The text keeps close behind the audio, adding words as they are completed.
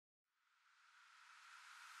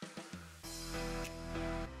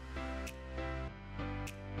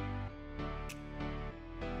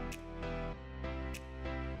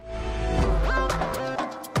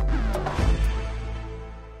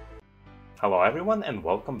Hello everyone and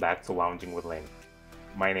welcome back to Lounging with Lenny.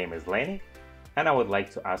 My name is Lenny and I would like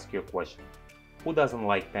to ask you a question. Who doesn't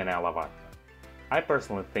like Penne Alla Vodka? I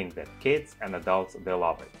personally think that kids and adults, they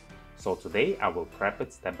love it. So today I will prep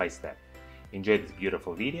it step by step. Enjoy this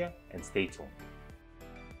beautiful video and stay tuned.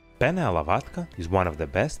 Penne Alla Vodka is one of the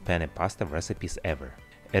best penne pasta recipes ever.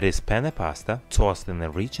 It is penne pasta tossed in a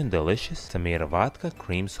rich and delicious tomato vodka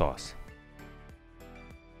cream sauce.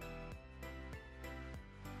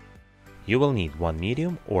 You will need 1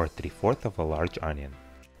 medium or 3/4 of a large onion.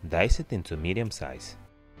 Dice it into medium size.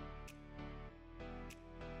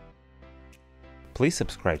 Please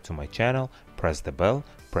subscribe to my channel, press the bell,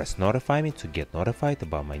 press notify me to get notified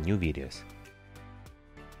about my new videos.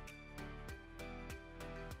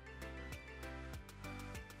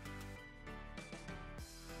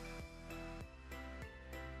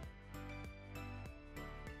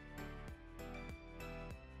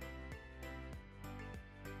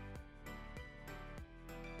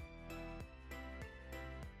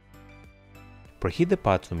 Preheat the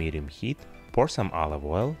pot to medium heat, pour some olive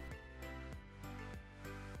oil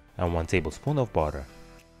and 1 tablespoon of butter.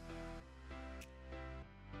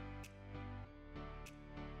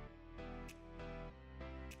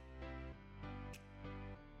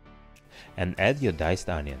 And add your diced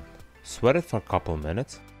onion. Sweat it for a couple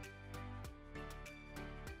minutes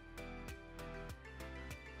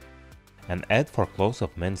and add 4 cloves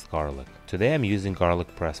of minced garlic. Today I'm using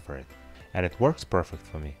garlic press for it and it works perfect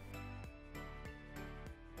for me.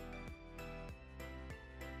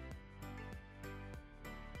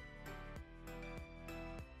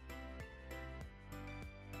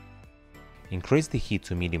 Increase the heat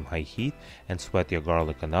to medium-high heat and sweat your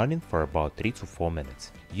garlic and onion for about 3 to 4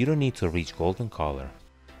 minutes. You don't need to reach golden color.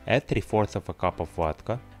 Add 3/4 of a cup of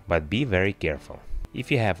vodka, but be very careful.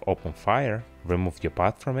 If you have open fire, remove your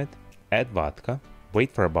pot from it, add vodka,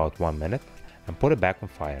 wait for about 1 minute and put it back on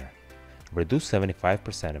fire. Reduce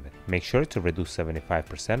 75% of it. Make sure to reduce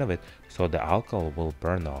 75% of it so the alcohol will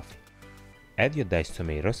burn off. Add your diced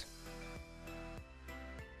tomatoes.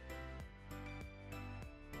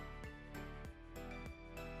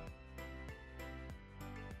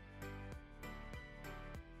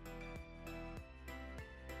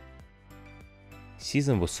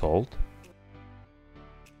 Season with salt,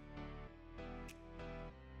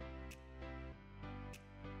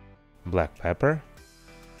 black pepper,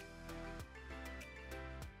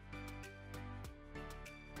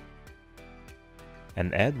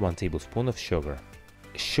 and add 1 tablespoon of sugar.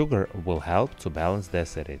 Sugar will help to balance the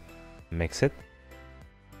acidity. Mix it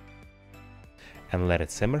and let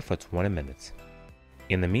it simmer for 20 minutes.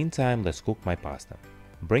 In the meantime, let's cook my pasta.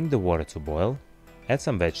 Bring the water to boil, add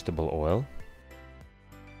some vegetable oil,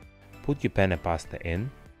 put your penne pasta in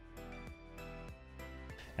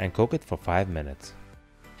and cook it for 5 minutes.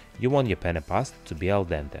 You want your penne pasta to be al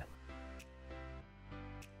dente.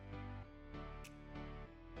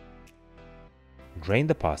 Drain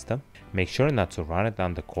the pasta, make sure not to run it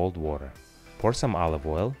under cold water. Pour some olive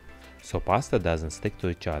oil so pasta doesn't stick to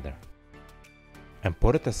each other and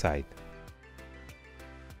put it aside.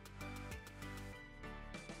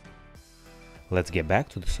 Let's get back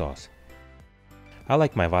to the sauce. I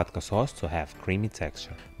like my vodka sauce to have creamy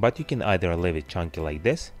texture, but you can either leave it chunky like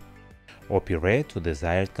this or puree it to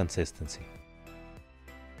desired consistency.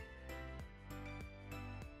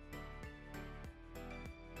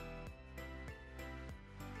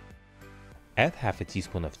 Add half a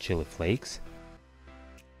teaspoon of chili flakes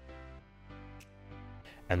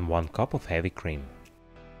and 1 cup of heavy cream.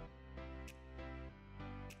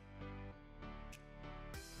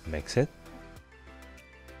 Mix it.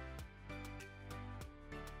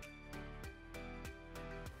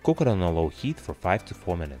 Cook it on a low heat for 5 to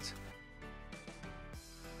 4 minutes.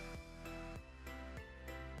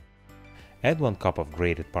 Add 1 cup of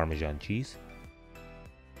grated Parmesan cheese.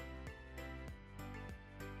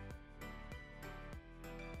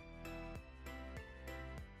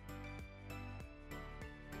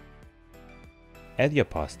 Add your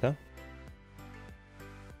pasta.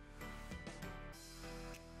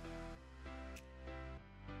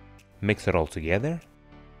 Mix it all together.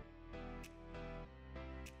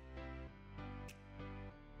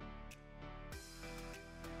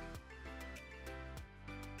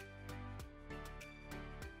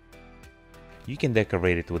 You can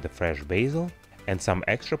decorate it with the fresh basil and some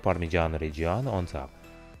extra Parmigiano-Reggiano on top.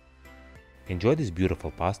 Enjoy this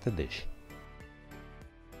beautiful pasta dish.